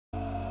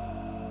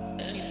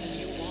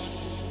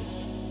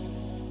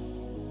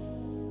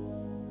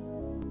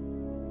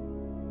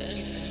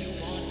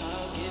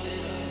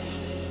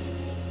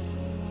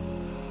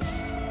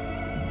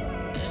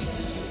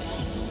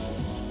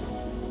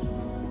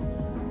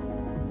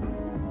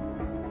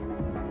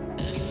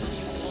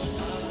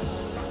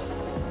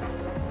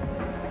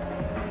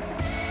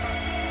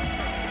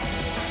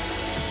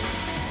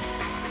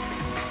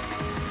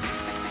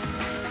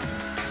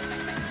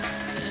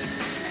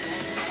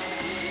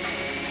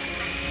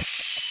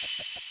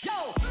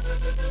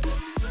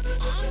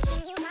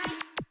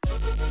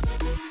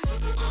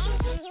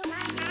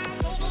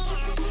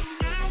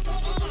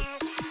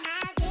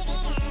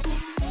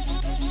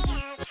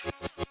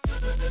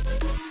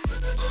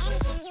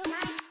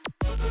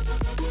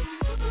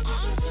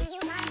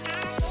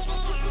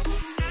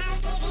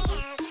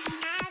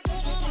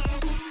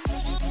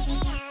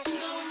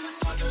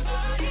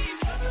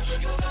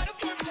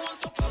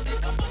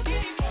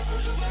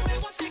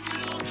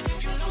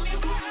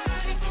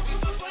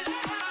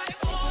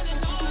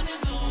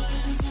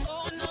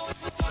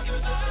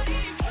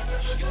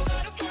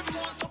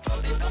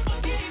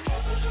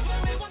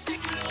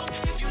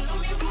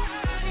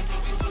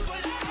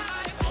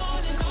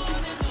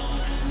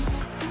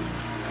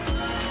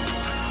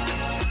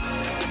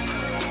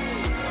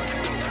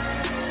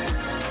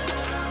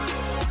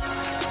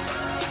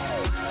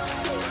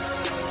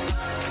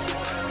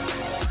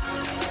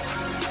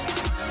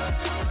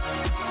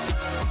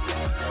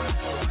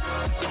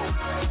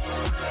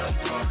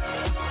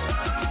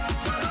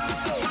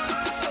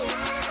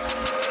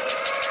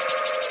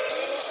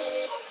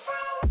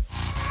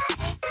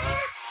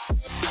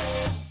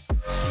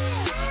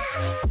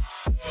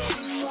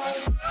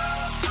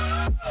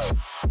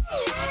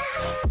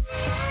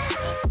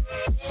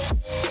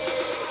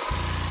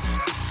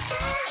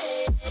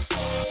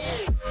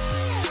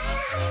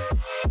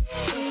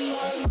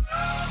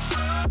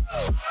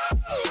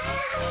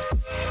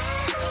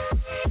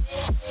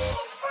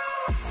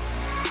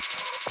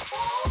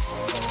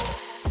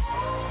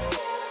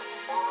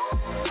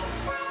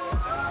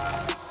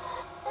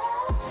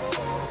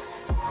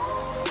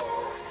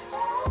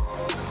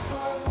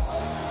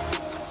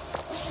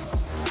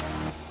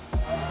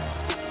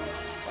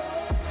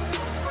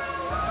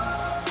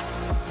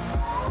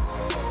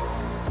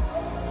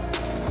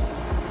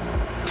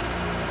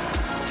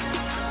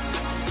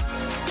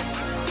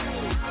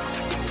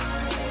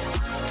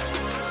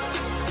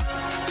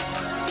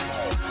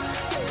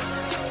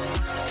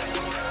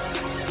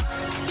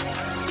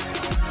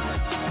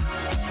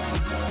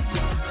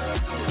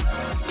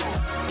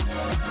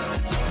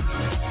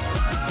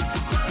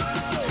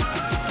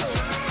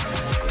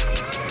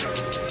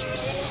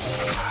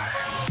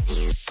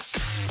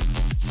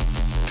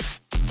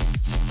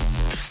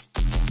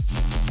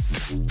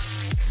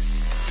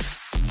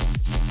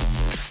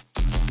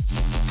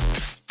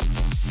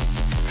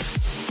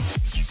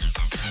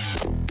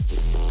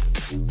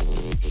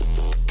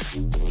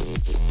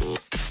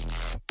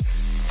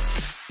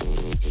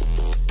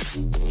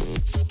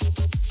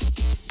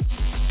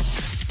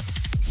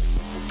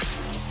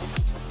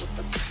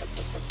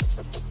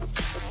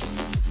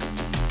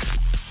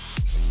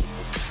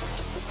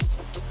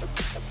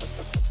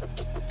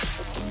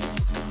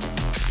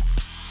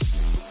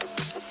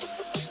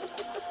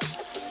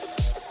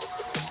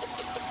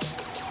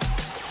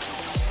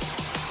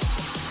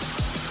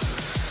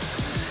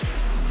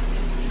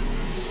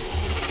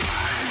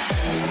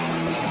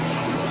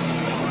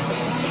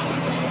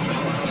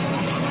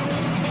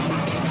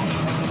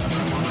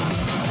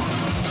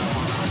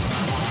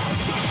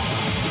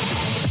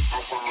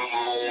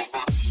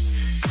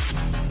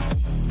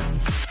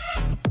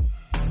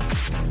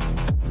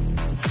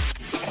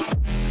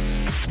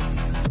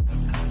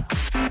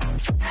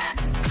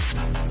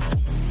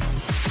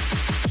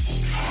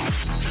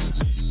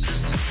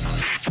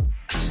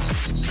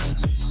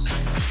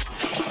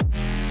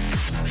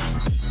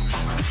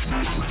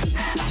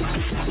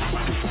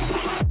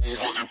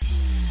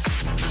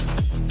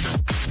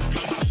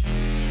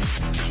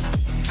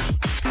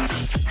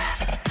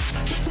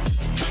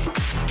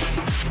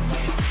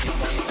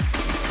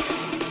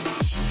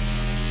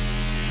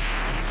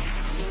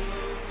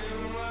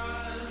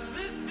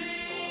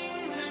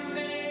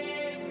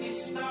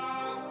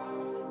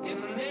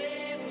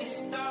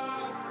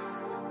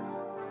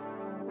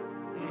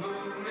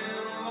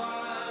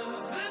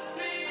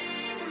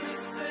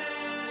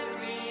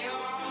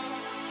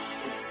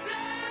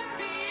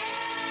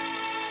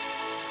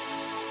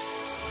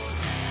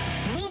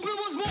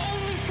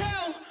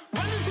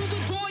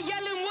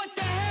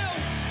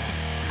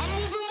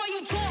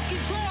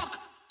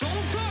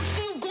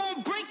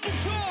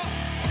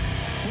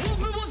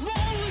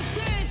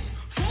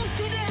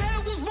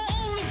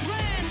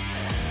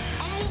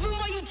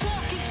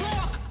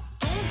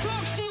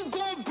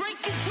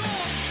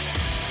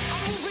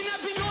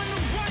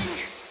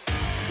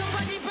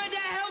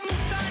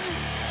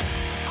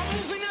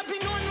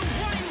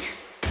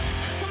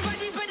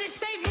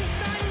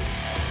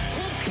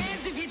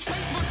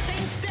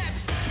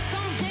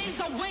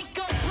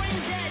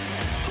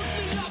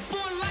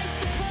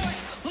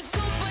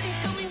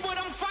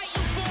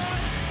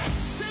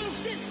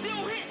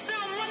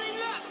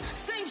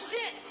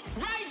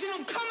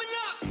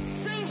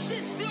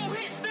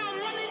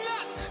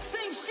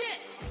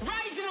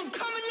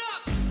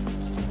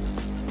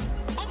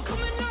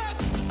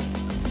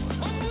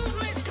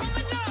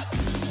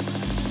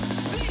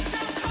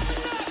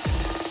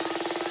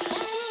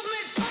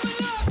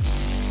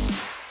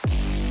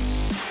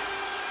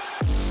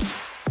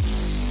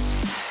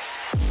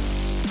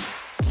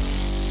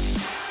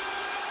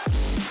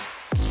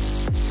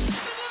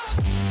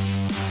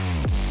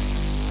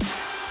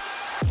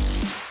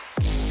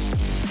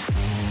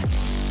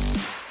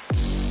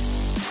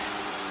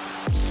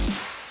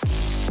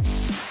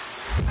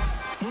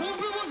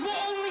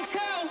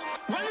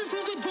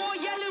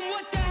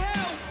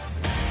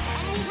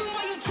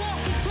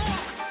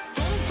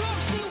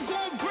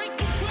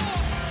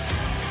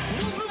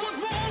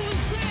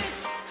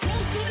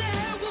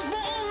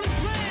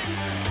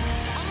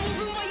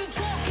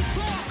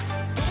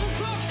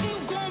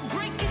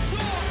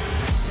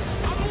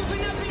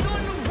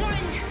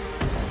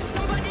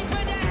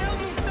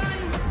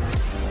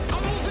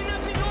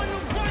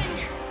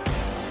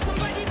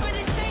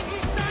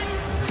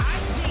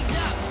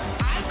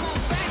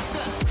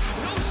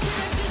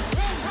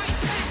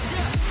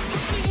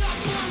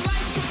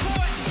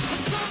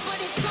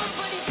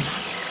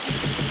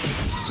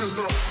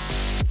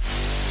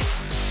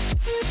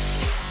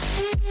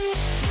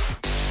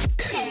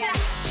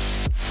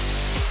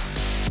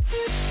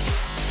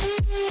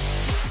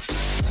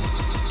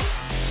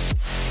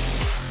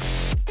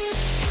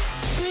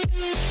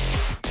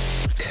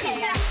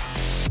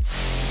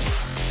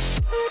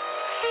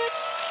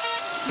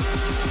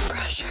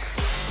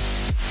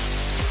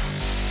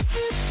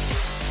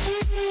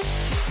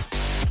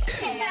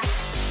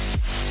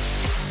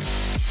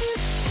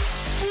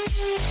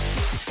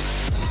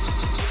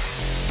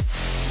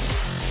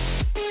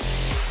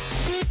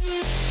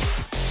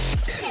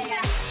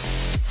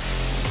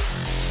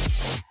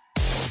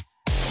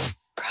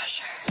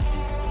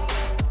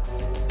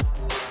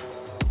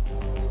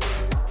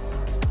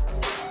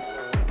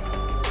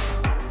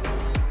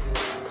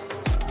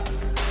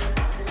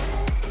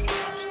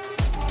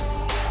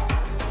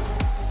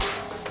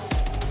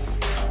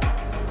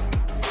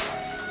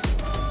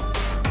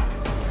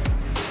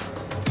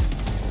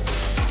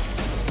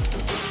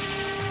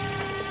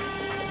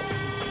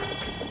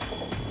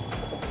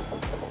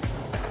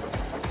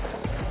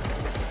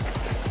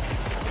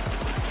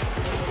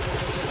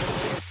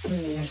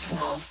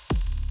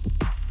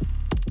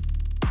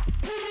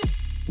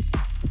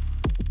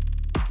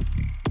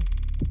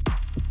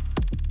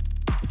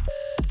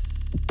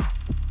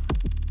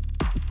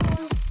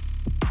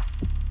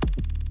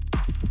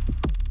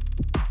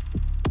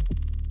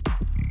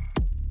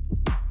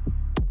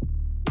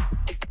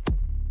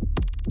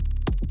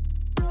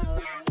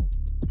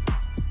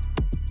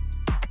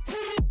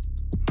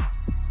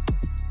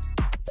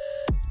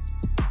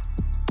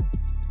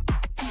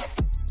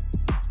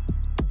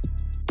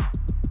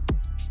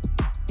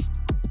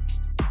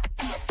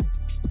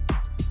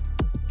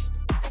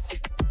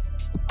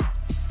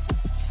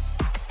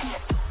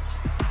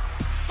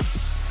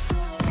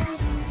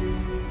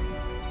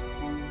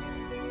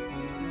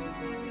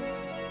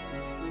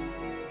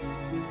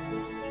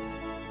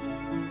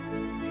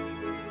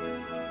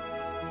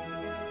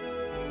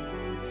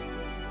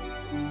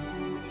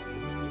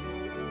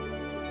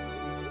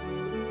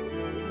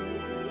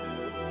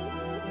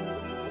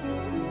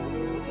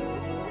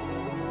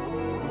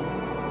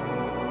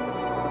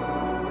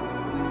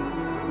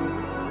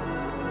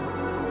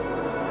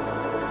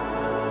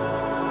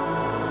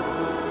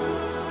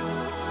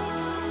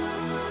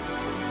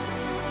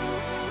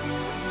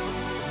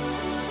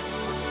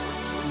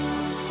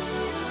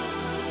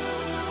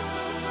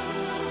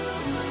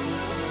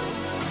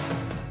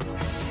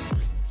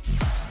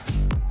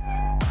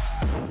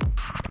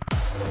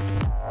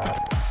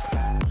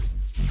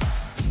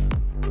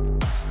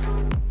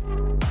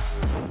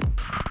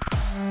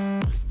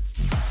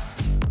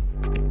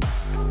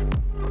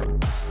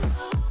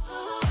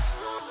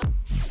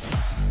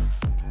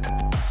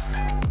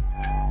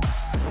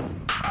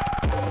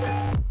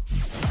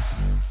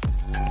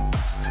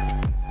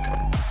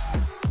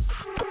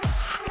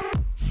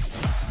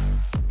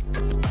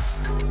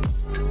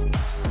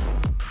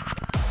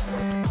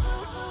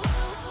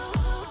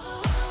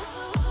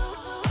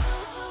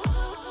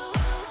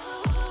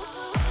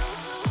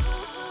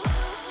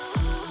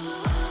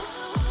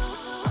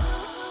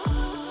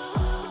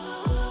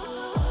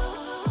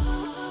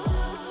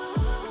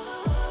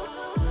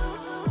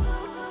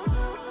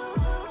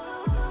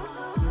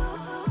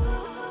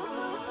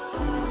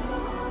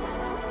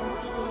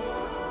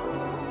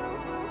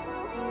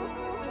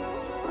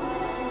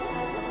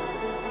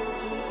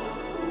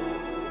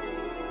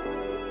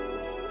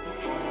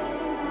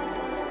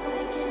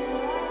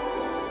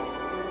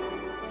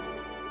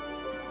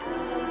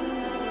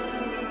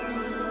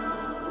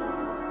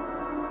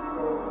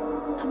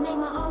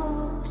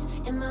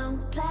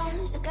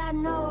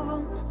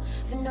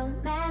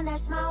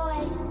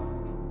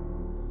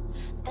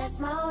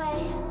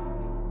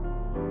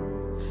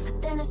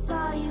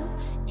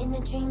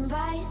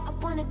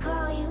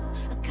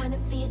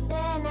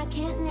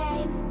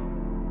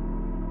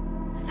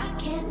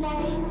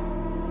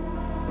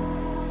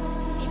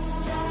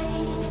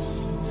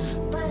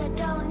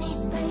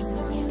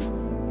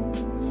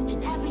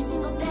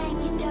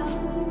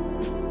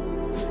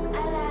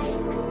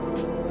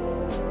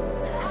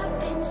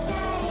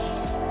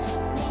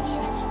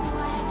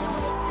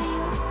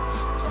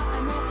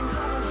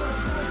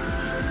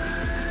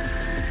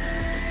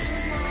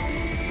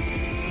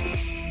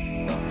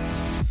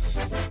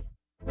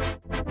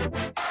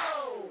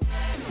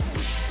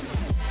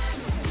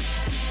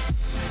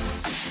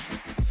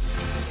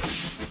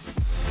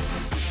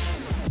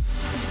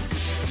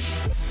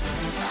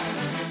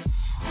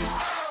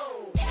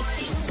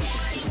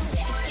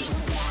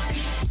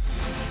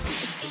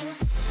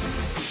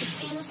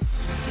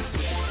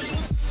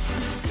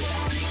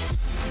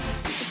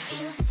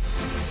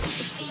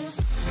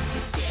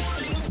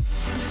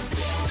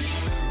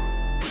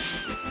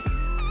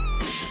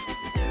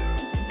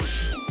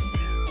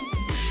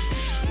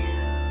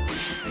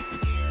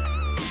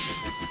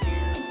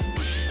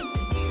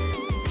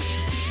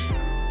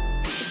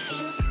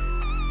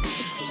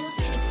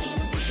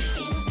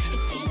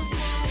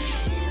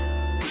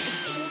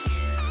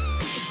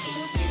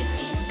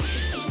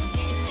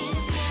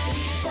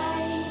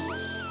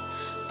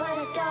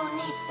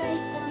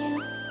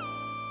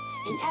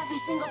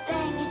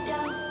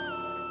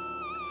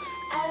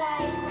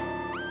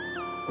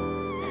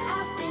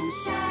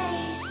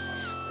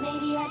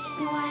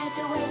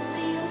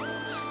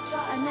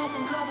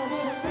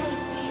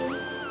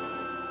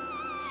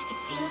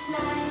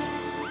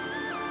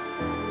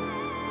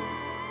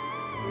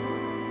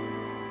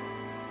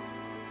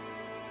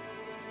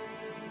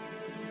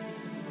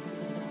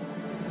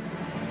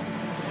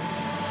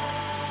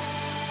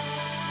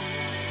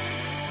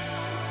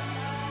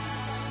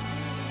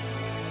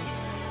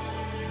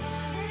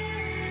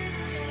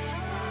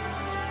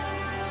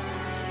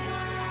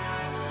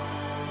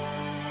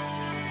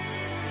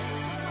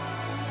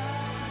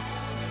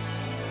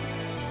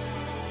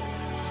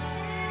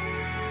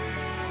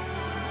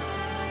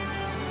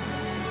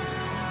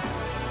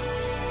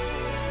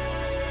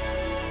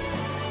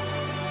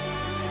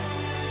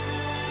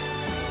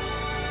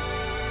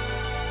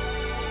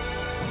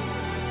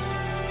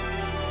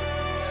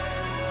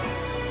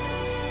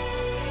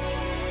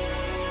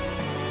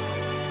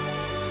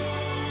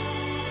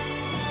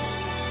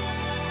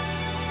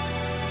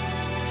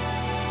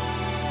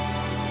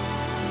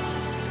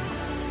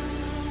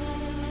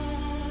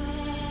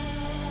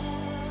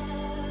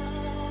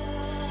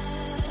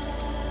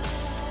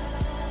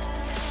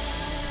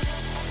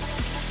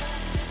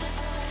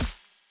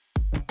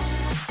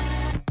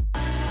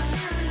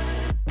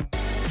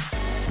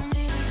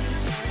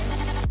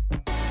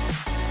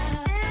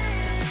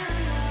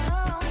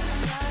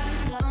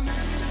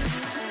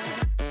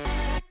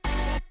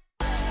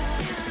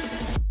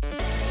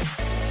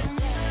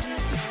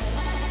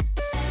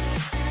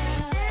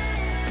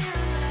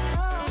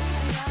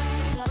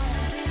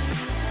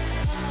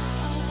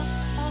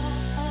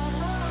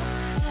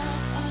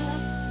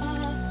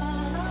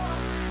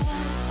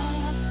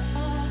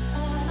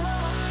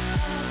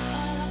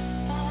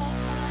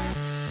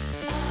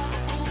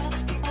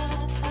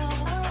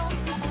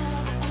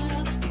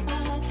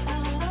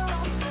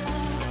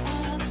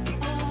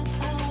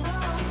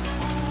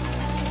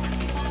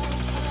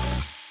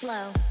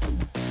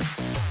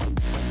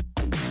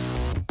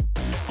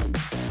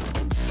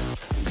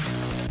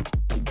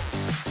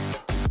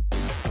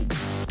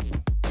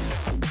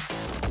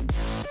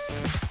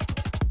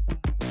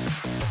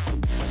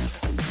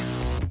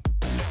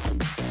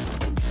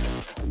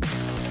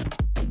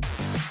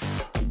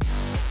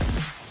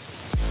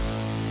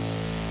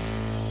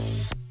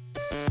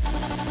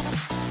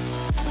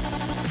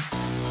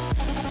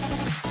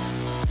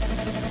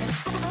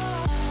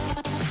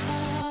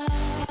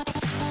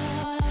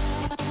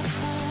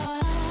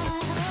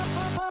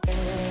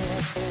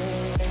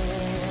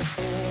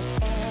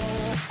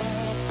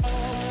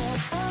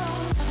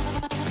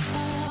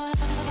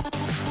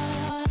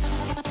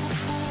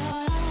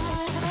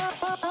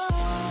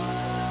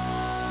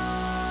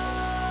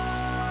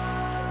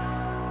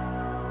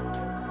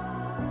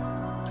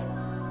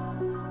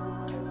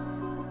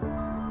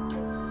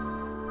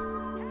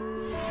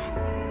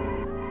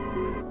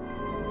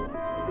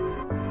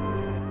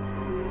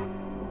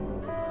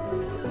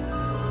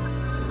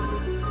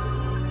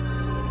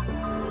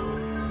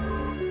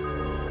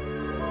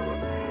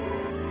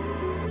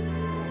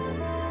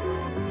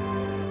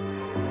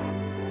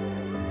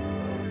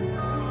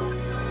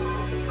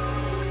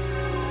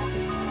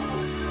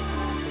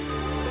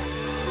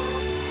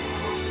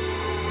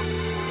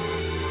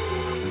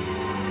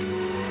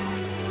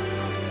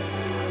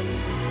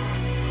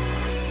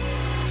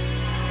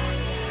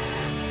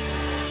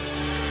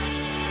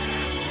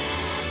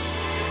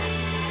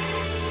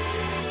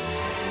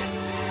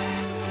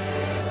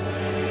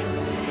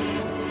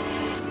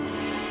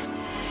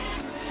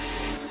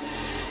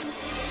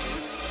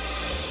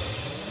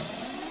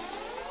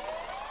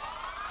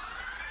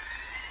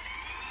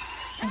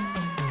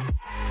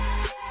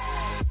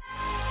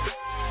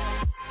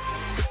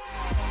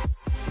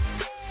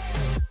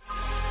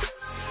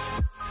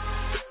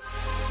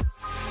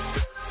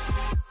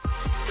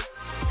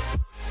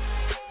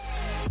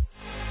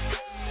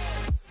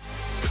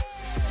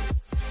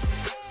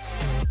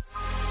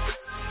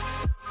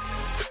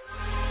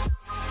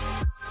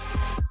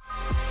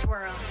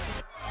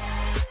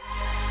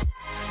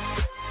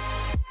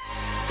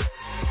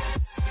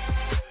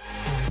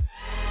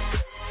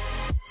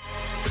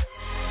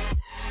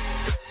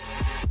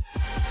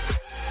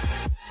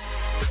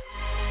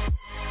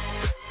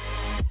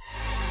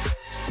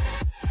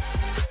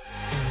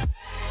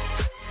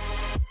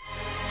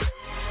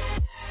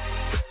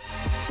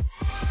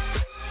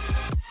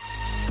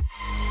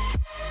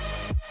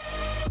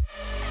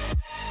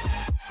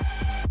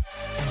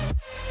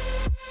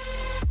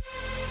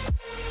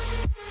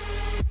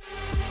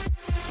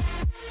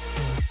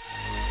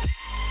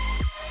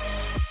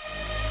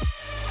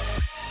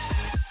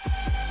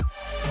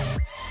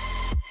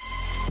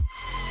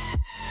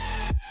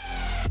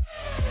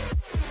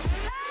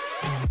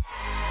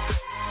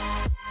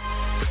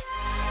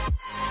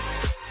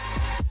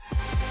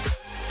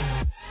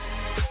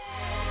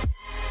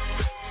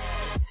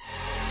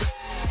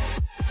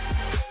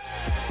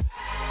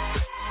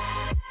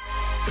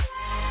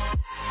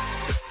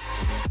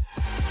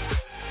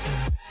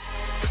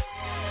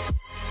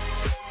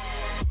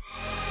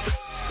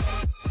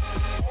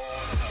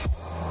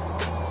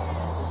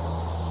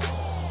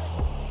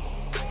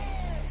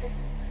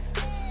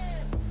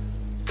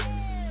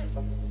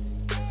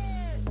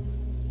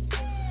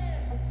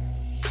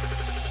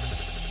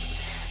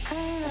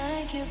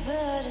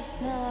but it's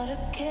not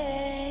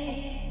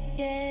okay.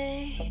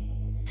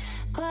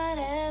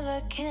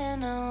 Whatever,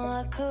 can I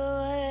walk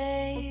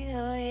away?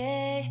 Oh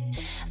yeah,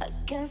 I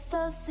can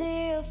still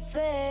see your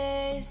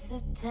face. So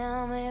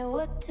tell me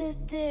what to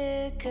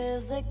do,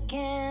 'cause I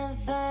can't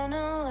find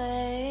a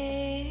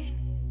way.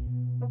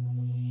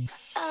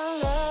 I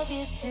love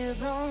you too,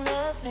 don't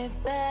love me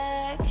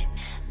back.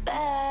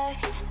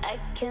 I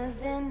can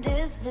send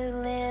this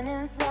feeling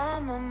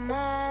inside my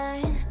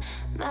mind.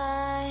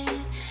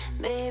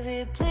 Baby,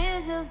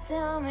 please just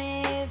tell me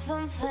if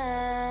I'm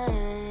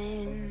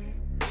fine,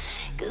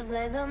 'cause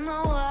I don't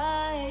know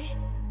why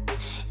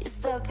you're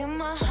stuck in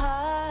my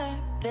heart,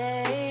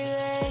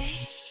 baby.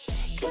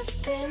 Could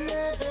be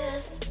my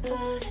best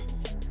bud,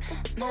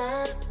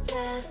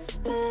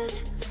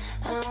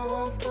 I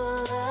won't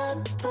pull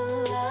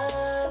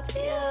up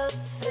your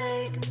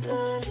fake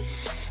booty.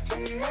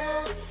 And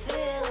now I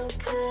feel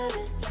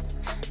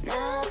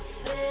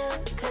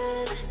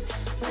good,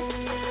 when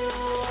you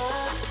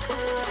walk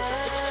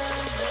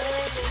around,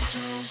 baby.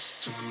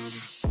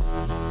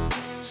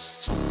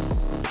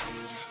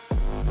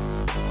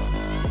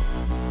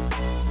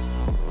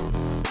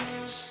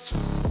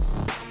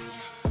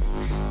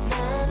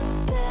 My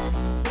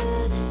best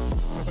buddy.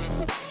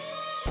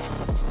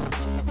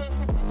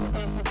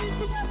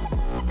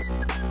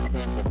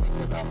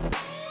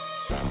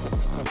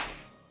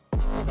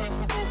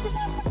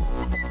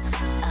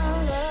 I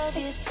love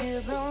you too,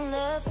 don't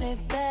love me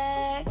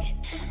back.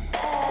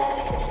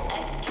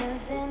 I can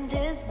send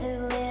this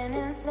feeling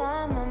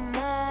inside my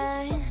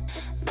mind.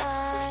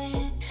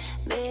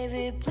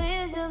 Baby,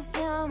 please just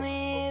tell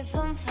me if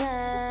I'm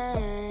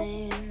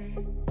fine,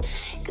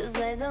 'cause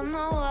I don't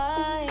know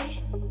why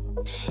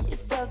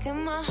you're stuck in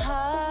my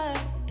heart,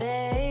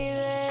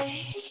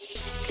 baby.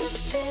 Could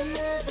be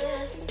my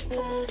best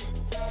bud,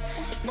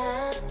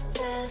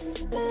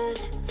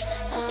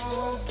 I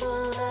won't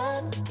pull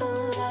up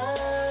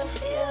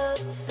your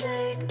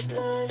fake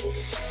booty.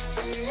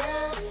 And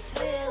now I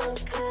feel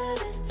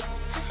good,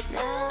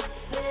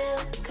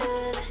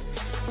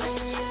 when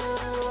you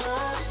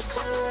walk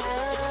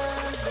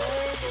around,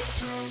 baby.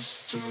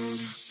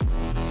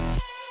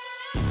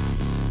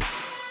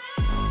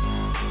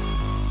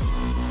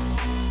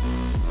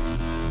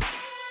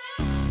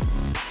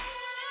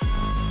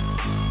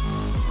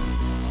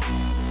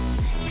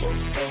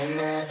 Could be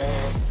my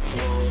best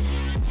bud,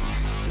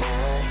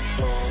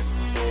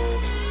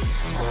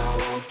 I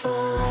won't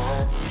pull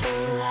up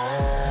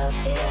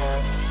your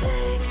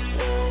fake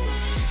booty.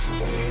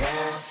 And I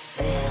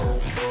feel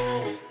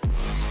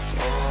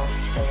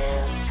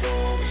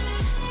good,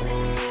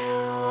 when you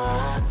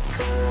walk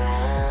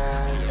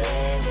around,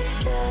 baby,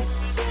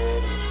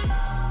 dusted.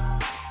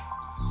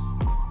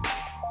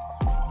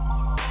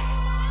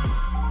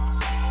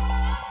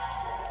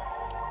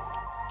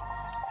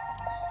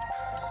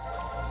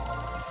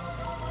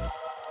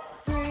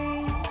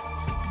 Breeze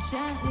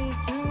gently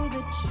through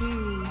the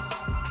trees.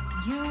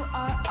 You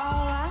are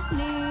all I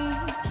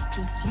need,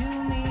 just you,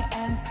 me,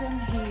 and some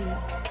heat.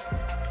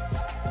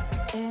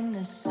 In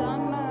the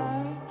summer,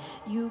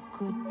 you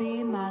could be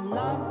my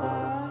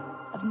lover.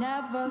 I've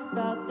never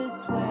felt this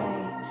way,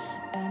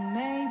 and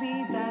maybe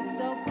that's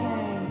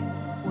okay.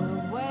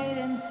 We'll wait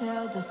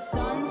until the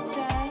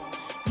sunset.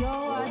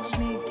 You'll watch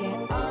me get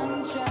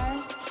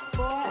undressed.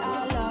 Boy,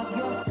 I love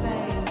your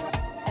face,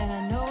 and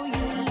I know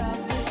you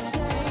love the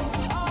taste.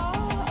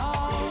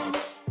 Oh,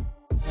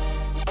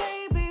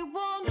 baby,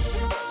 won't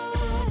you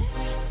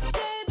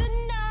stay the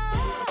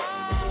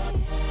night?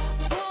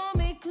 Pull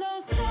me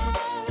closer,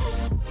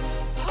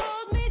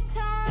 hold me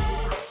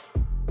tight,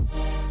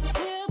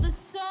 till the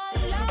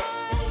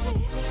sunlight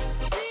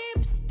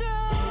seeps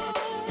through.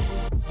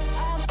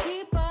 I'll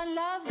keep on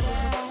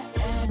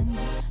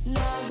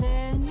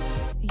loving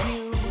you.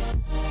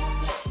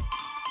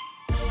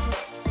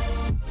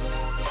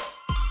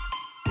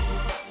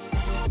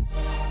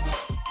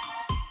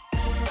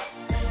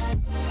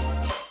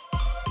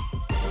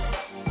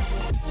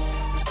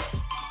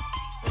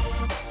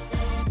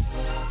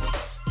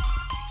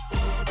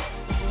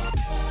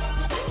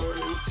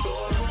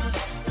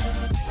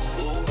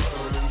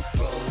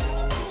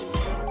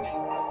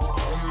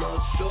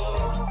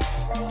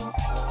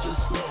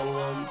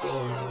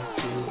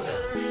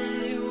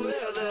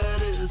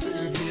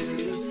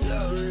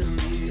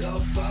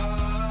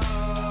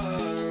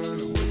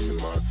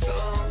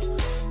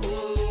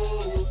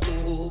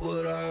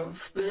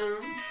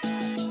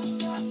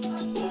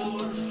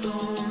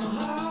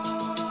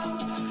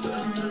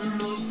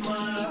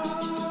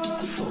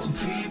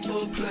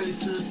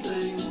 Places,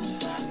 things,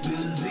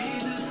 busy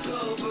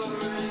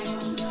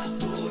discovering,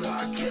 but I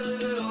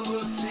can't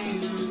ever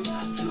seem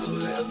to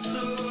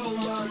answer all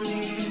my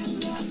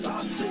needs. 'Cause I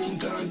think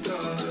I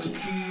gotta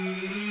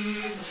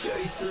keep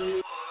chasing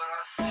what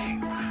I see.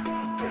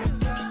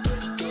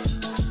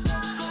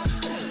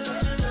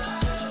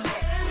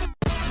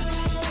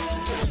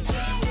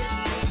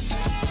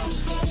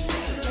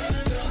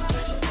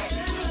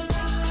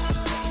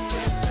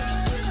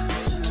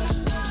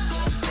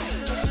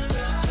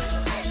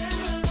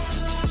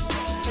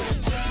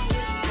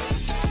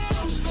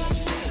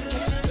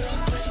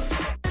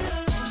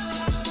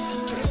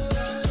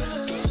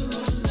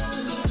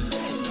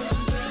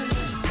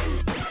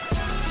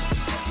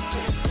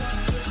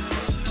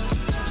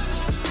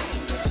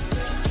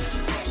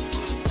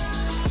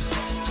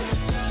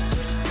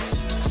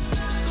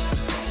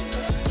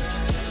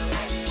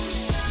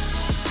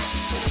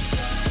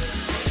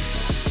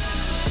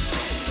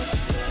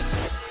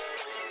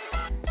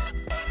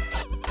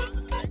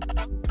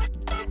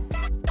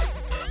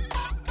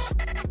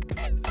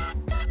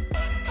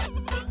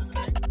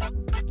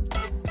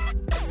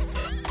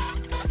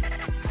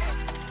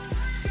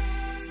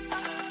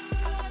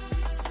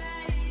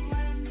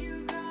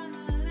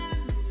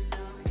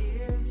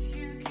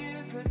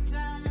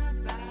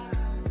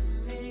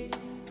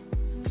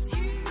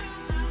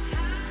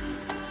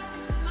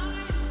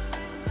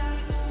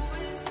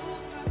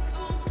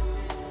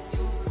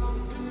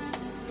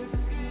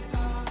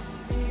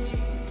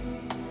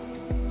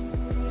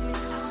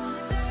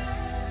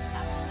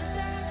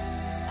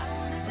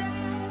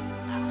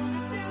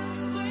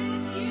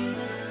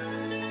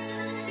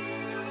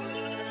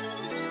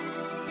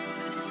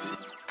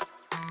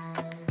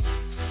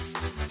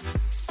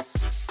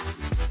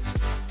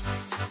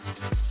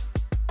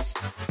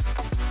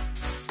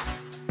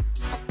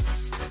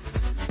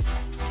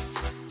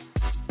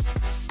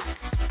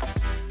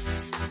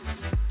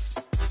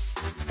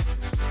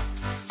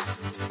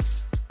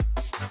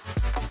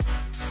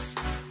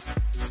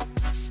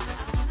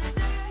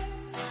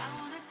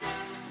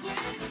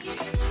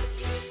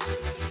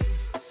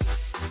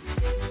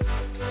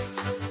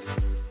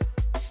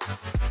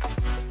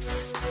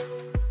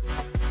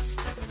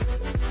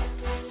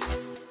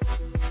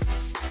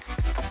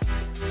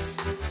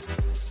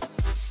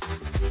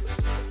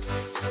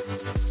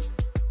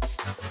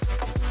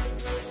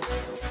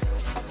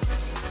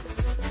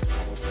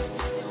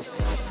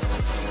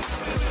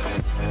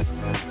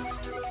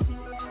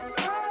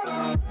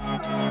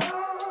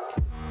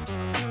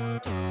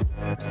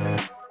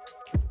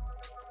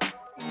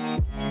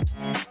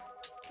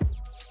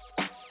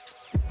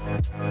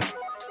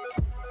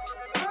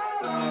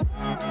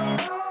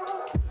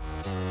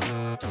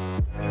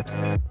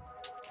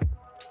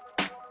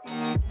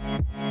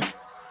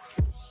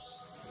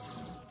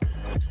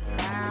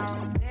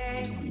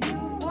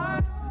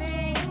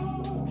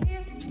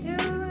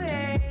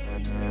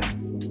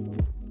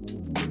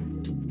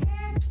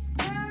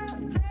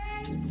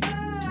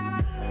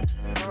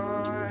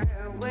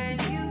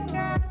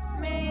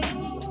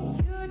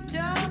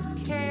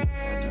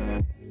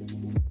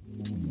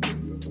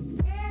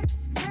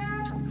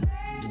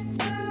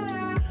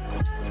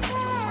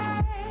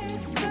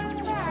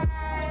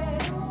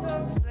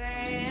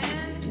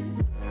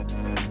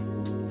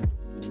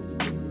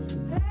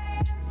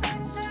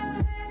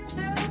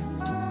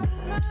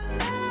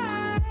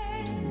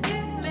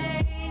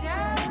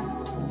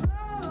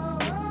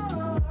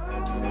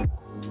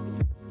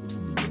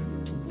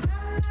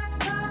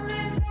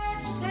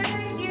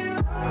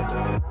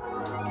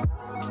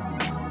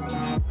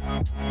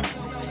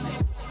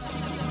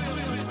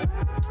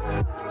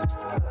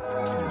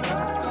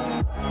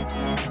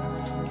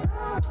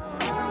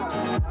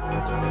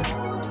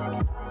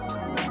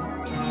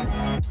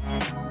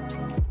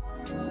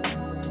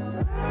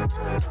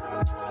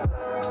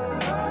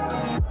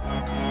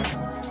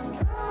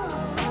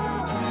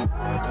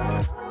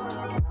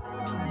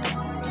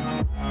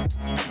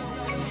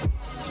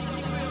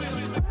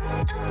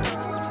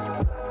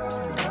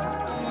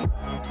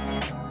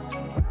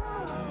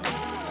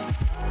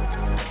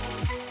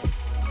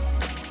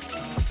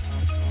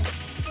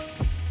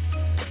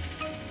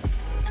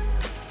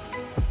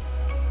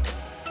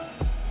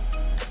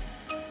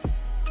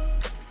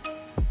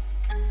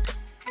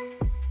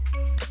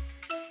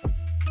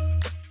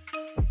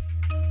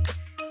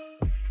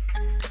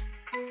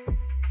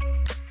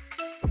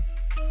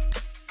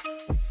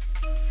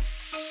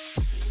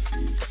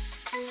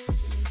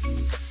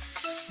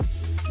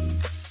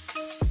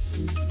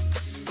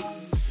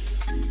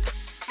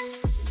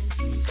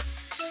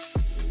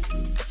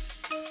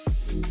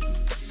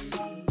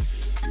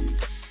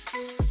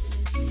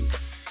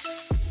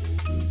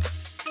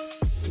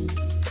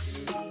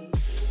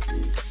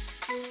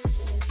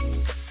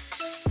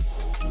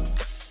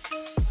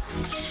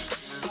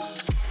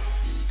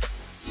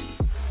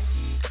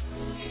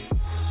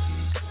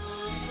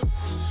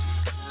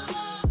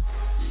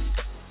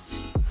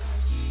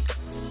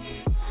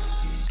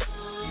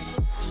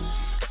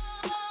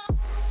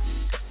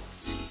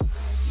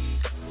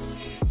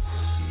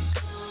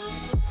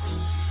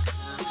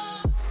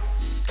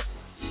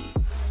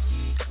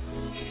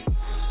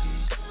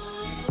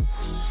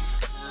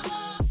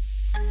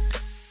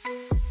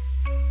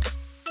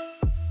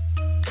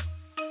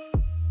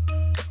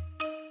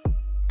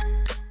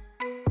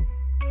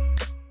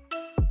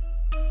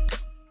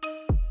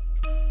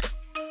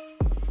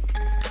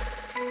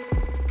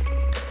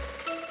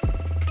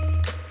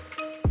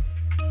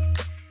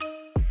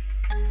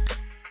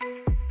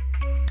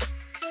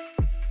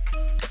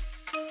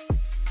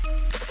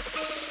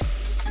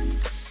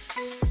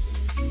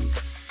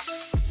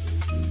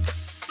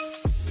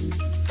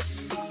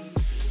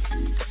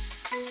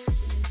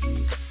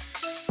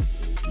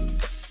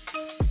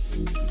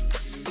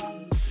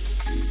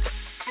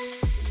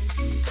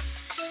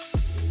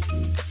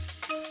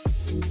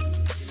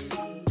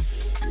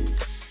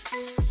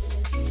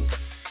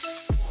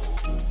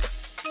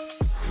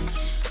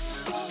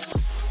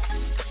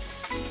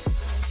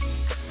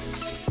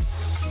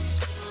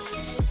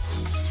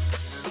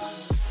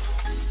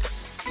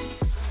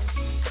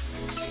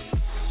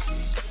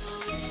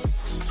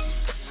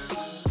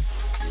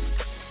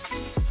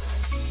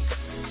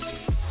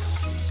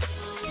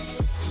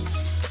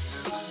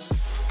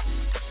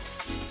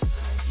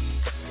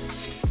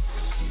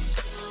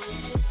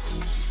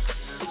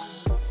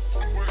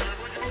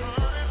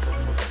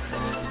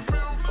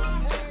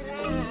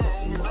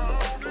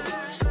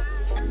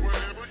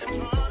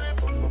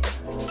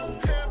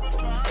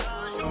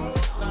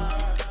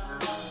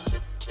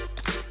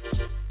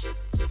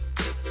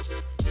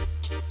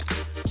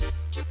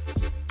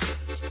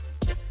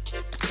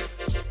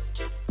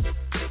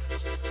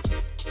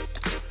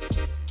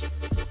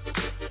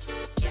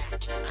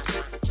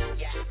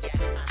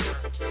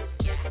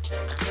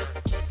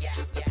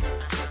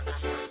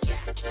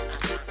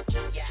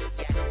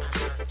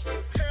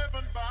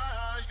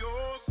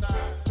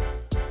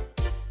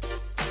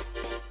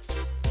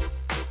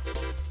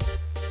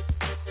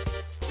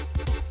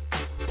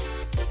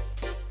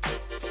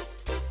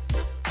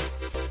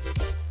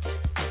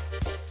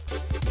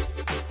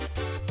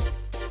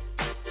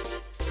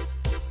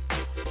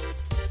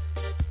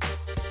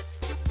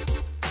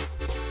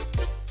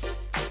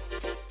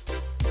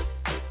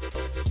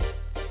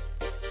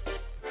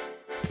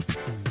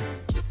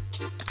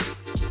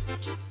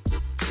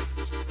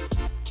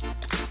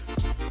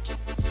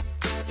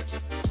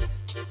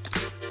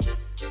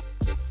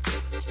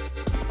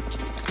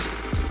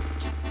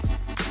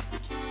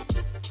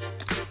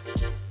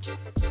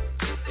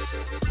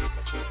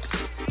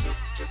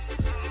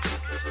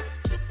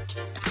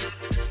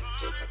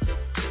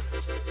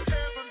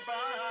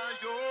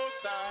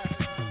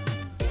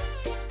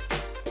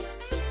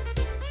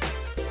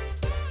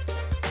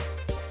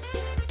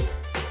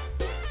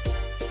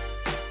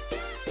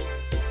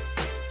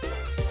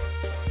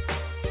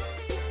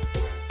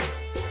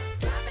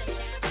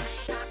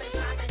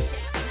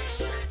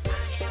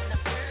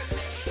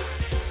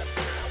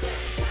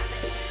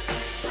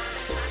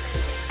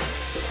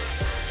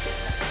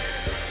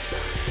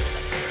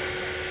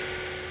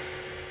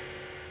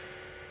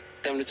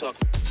 Time to talk.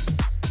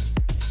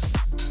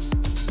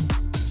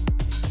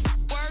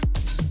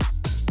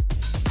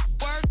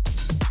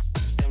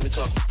 Time to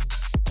talk.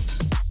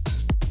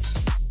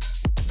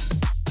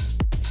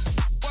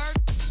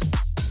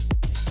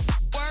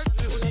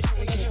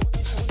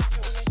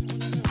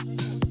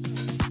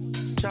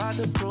 Tried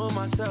to prove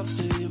myself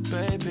to you,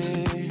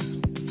 baby.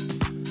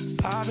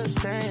 I've been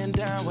staying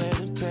down,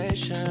 waiting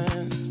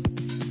patient,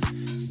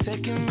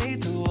 taking me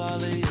through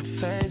all of your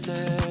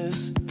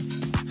phases.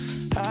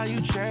 How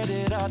you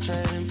traded, all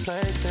trading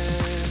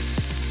places.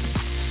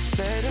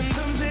 Late in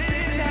the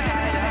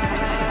midnight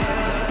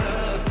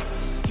hour,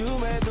 you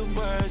made the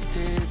worst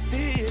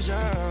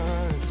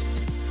decisions.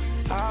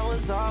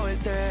 was always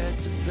there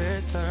to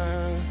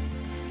listen.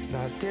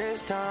 Not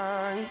this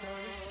time.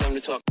 Time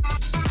to talk.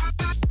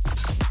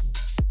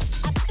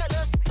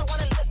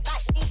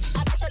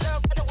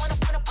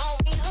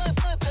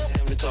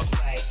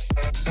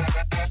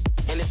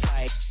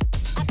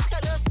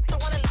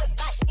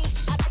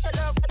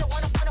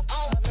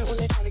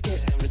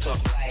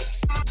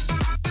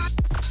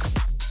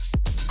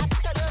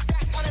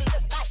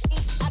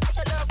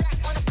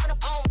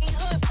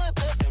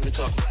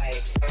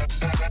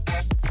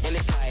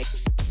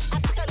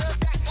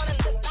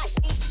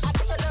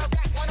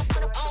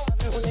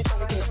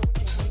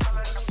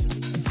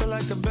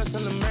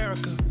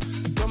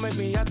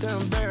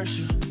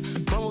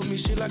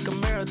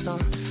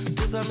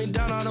 Let me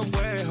down all the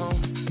way home.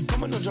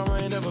 Come on, no drama,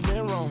 ain't never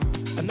been wrong.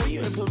 I know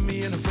you ain't put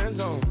me in the friend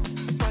zone.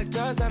 Like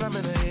does that, I'm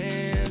in the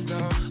end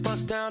zone.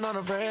 Bust down on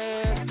the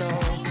rest, though.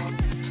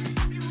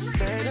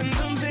 Late in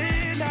the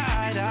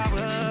midnight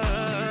hour,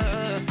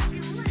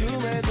 you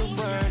made the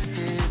worst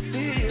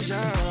decisions.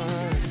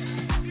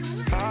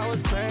 I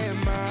was playing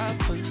my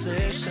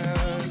position.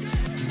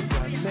 You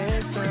got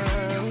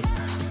missing.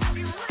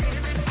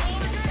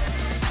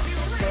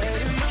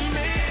 Late in the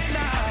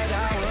midnight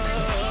hour,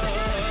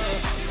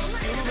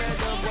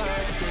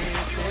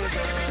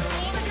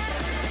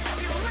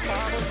 I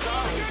was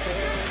always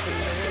there to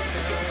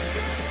listen.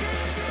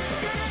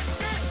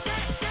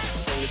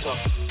 Time to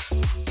talk.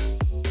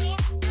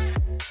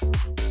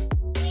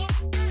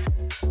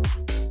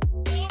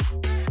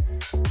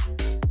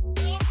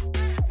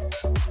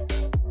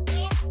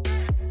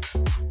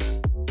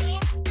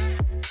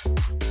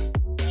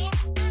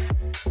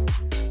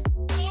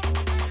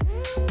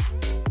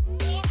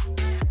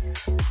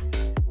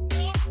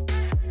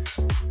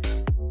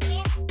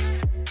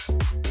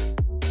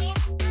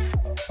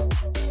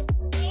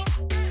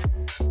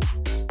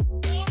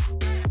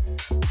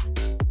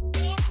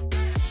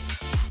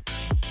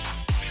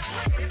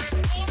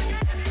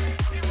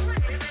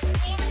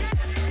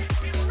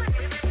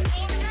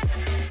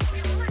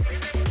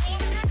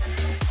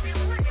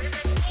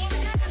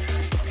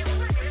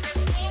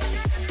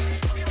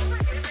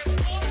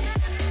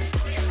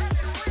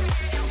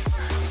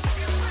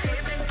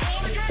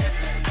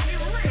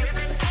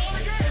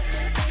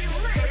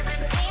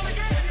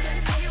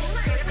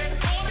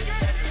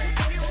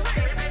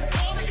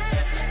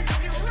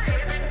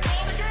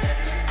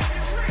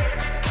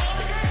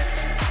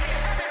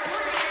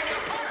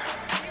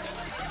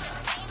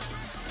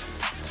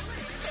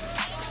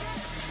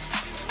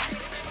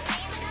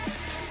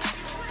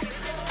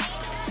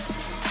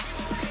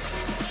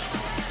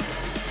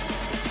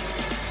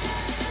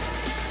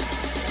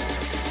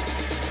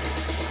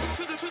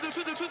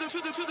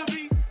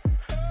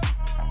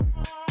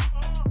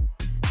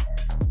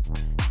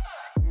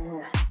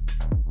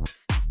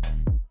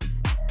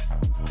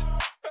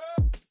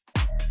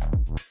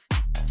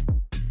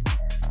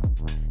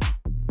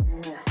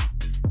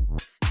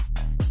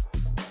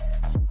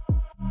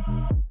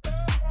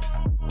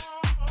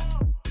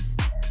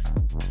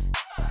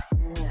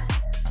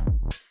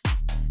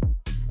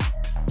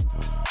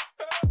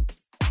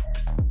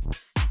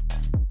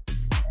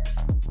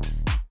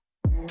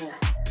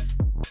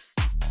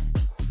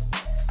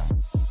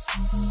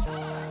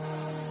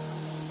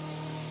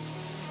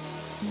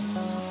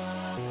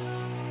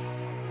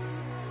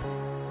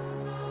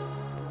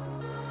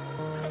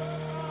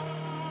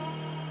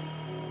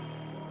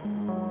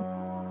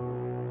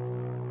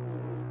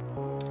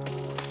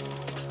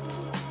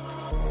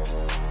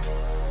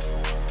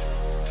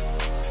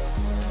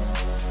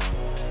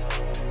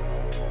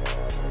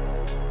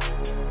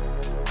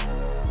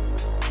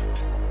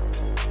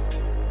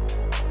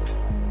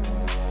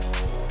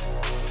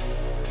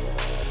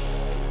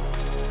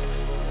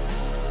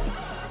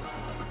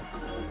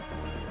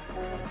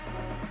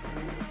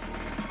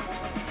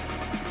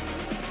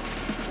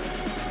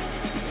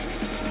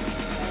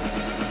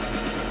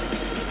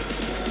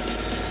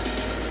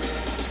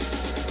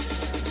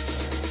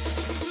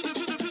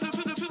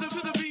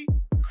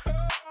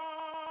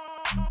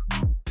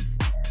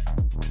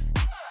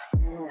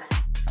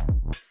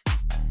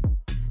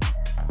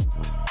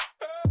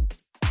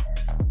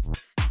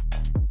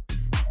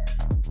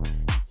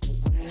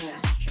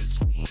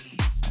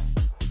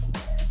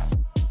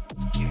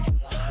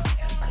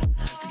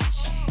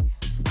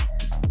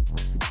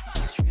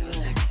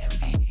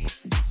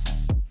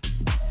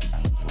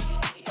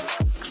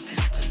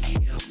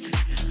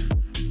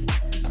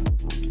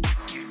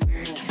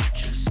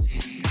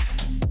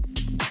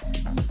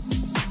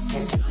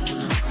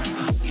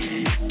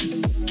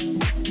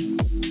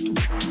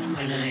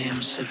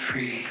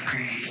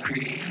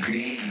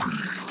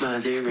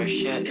 Mother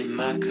Russia in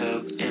my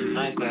cup, and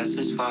my glass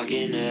is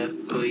fogging up.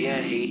 Oh yeah,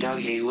 hey dog,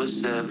 hey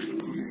what's up?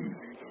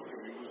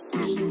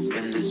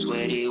 When the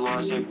sweaty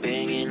walls are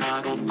banging,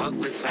 I don't fuck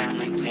with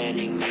family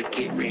planning. Make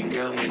it rain,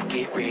 girl, make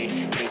it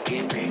rain, make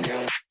it rain,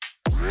 girl.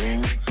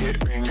 Rain, make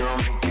it rain, girl,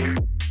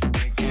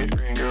 make it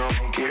rain, girl,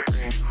 make it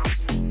rain,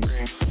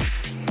 rain,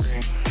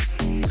 rain,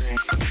 rain,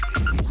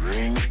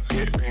 rain, make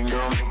it rain,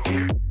 girl, make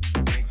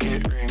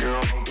it rain,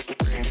 girl, make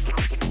it rain,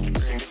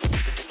 rain.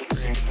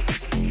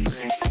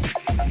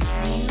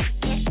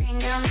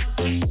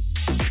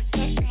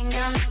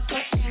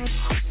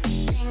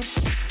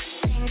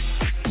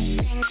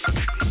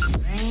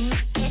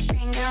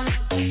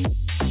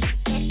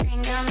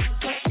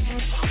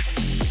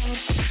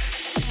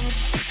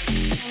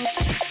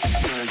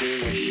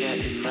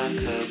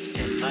 my cup,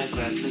 and my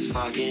glass is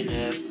fogging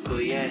up. Oh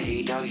yeah,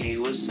 hey dog, hey,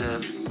 what's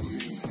up?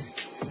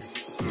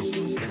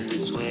 And the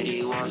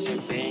sweaty walls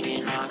are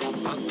banging, I don't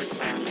fuck with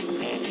family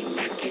planning.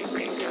 Make it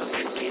ring, girl,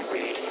 make it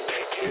ring.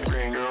 Make it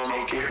ring, girl,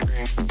 make it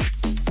ring.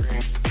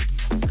 Ring,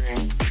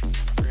 ring,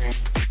 ring,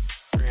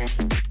 ring, ring,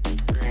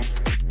 ring,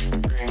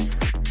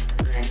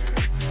 ring,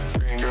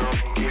 ring, girl,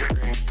 make it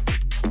ring.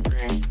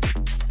 Ring,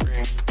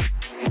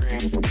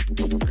 ring,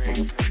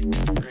 ring, ring,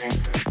 ring,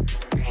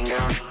 ring,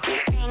 girl, make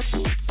it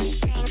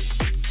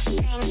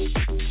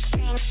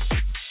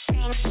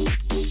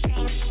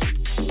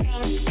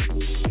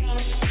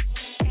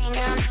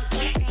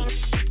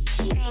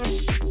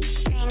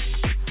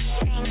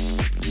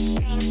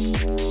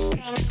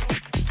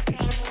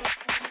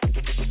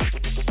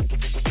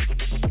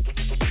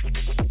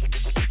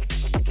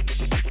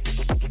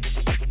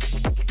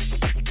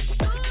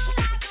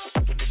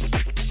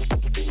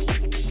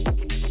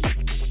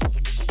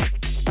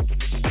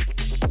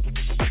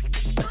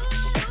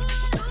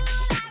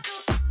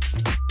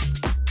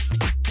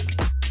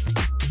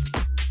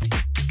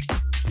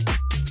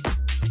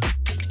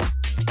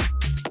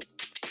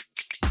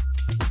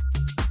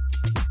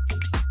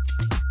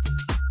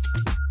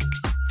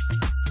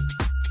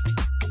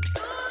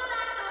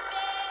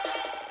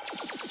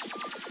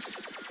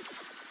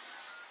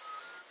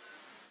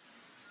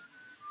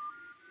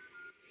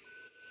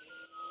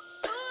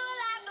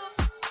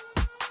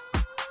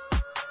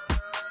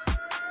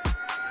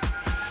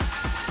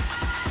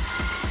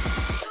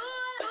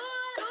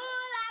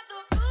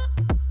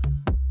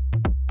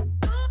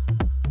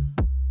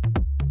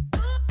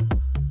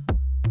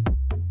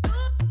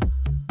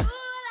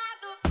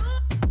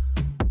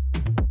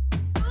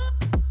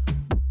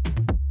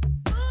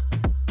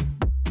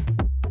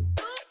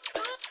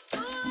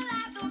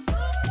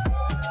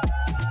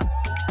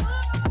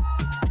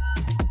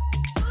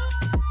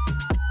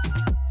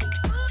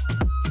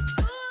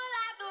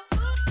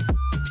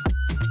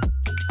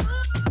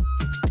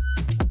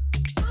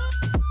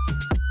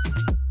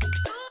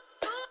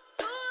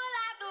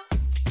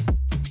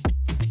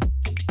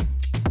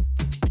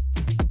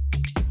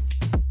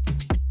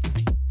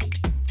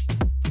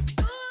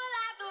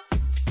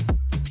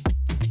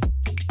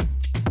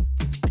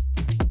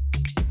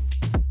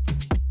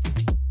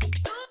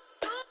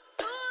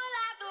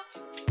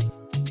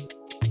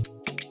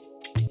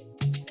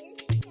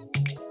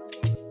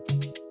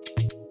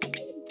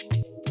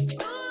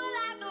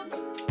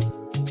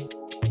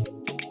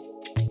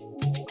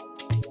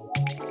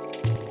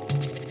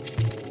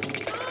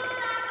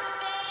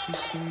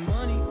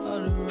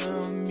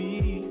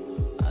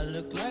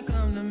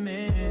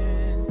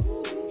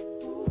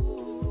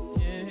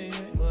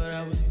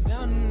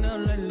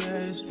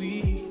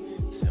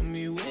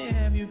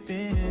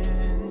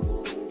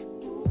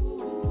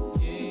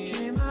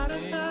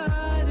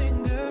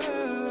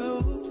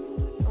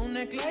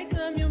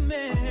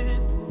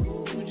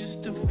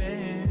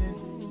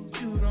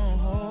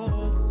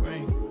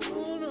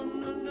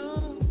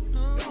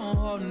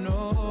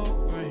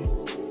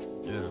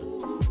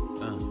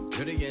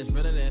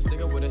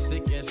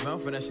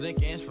For that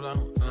slick ass flow,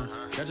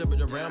 catch up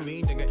with around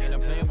me, nigga, and I'm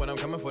playing when I'm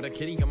coming for the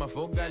kitty, got my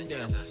folk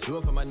goddamn. Do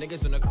it for my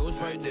niggas and the ghost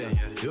right there.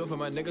 Do it for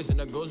my niggas and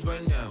the ghost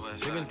right now.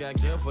 Niggas got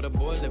killed for the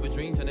boy, living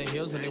dreams in the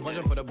hills, and they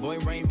watching for the boy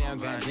right now.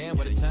 Goddamn,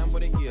 what a time,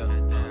 what a year.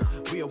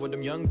 We are what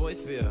them young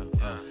boys feel.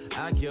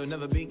 I kill,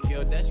 never be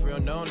killed, that's real,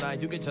 no lie.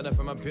 You can tell that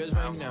from my peers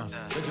right now.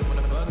 But you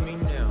wanna fuck me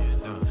now,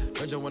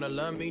 but you wanna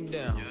love me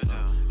down.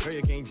 Girl,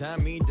 you can't tie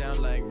me down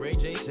like Ray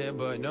J said,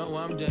 but no,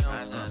 I'm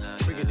down.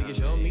 Freaking nigga,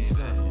 show me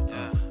something.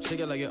 Shake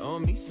it like you owe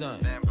me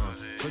something.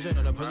 Push it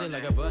on the pussy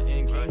like a button.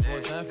 Came 4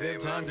 times,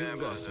 5th time, you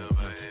go.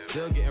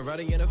 Still getting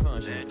rowdy in the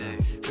function.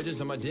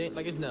 Bitches on my dick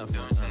like it's nothing.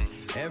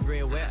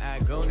 Everywhere I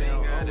go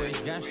now,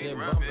 always got shit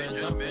bumping,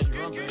 jumping.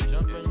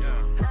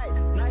 Hey,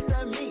 nice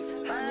to meet.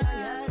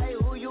 Hey,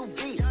 who you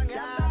be?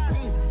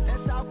 Diabetes and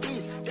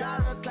Southeast.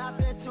 Got her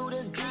clapping to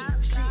this beat.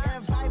 She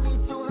invite me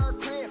to her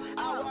crib.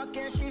 I walk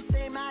in, she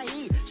say my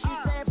heat. She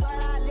said, but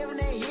I live in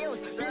the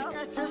hills. Bitch,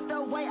 that's just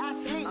the way I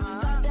sleep.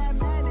 Stop that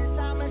madness,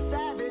 I'm a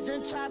savage.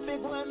 In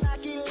traffic with Mac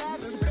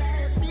 11s.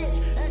 Bad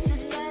bitch, and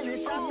she's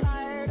Spanish. I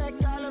fly her to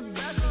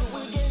Calabasas. We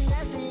get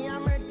nasty,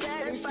 I'm her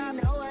daddy. She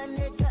know a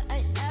nigga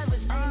ain't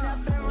average. Ain't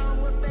nothing wrong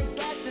with fake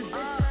asses.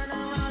 Bitch, turn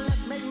around,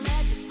 let's make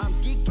magic. I'm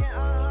geeking,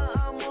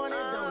 I'm on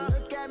it. Don't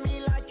look at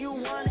me like you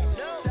want it.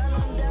 Tell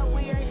them that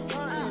we ain't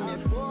stunting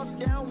it. 4th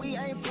down, we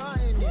ain't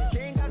blunting it.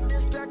 King of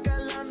District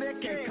Columbia,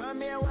 can't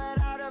come here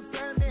without a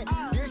permit.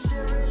 This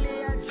shit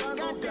really a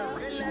jungle. The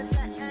realest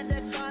and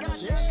the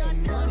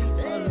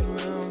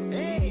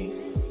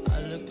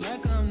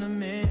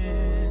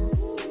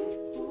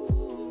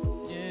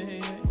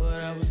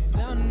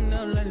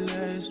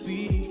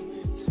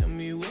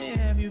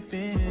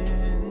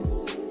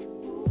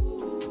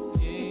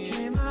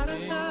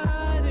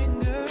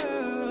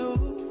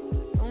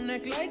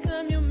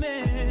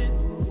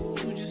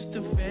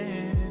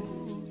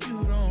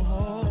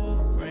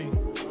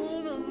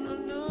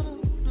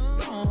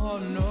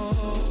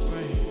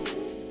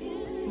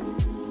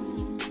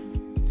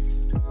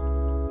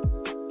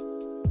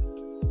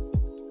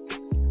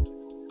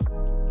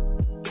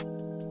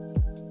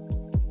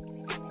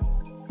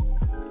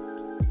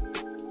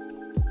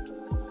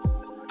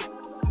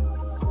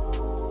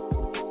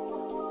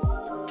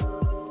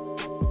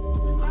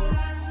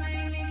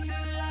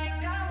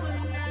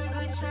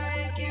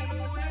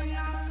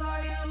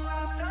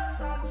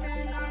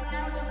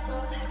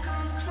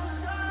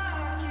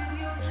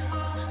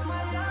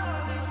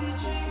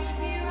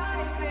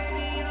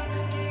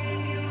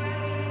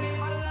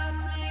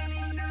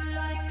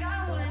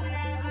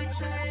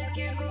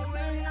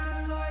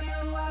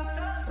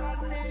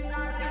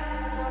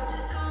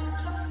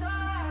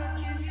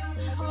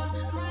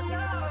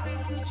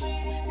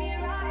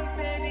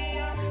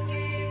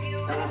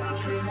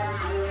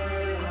Over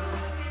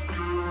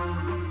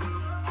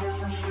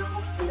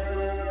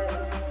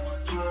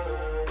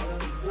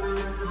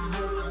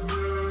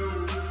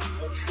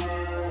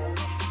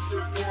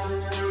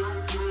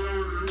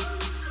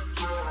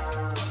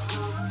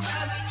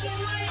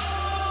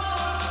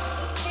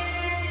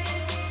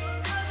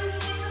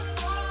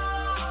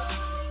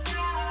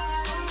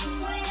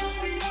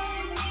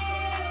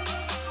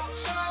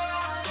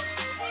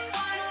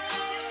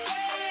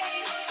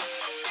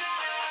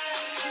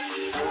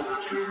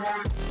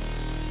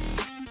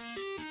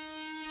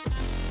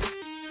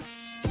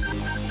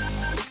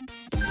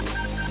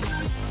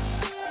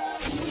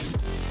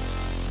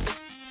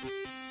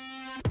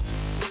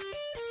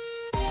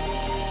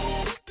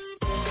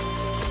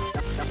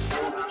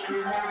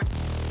to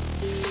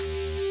my